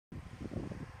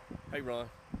Hey Ron,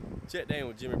 Chet Daniel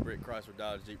with Jimmy Britt Chrysler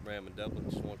Dodge Jeep Ram in Dublin.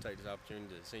 Just want to take this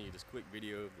opportunity to send you this quick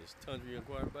video of this Tundra you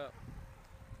inquired about.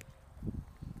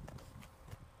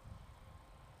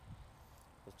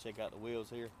 Let's check out the wheels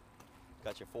here.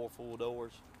 Got your 4 full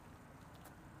doors.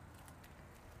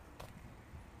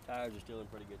 Tires are still in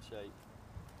pretty good shape.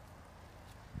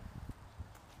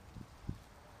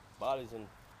 Body's in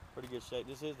pretty good shape.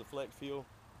 This is the flex fuel.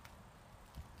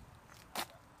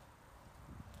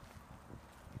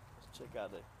 Let's check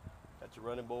out got your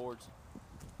running boards.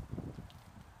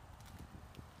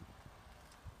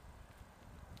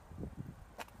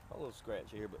 A little scratch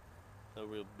here, but no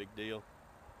real big deal.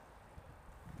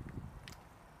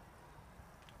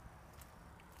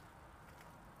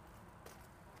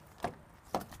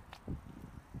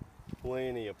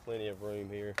 Plenty of room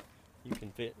here. You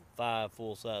can fit 5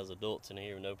 full-size adults in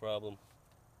here, no problem.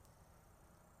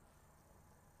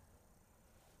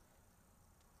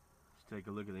 Let's take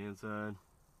a look at the inside.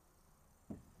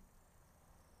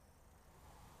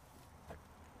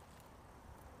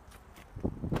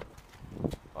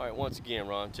 All right, once again,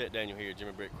 Ron, Chet Daniel here,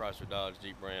 Jimmy Britt Chrysler Dodge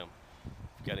Jeep Ram.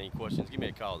 If you got any questions, give me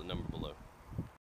a call at the number below.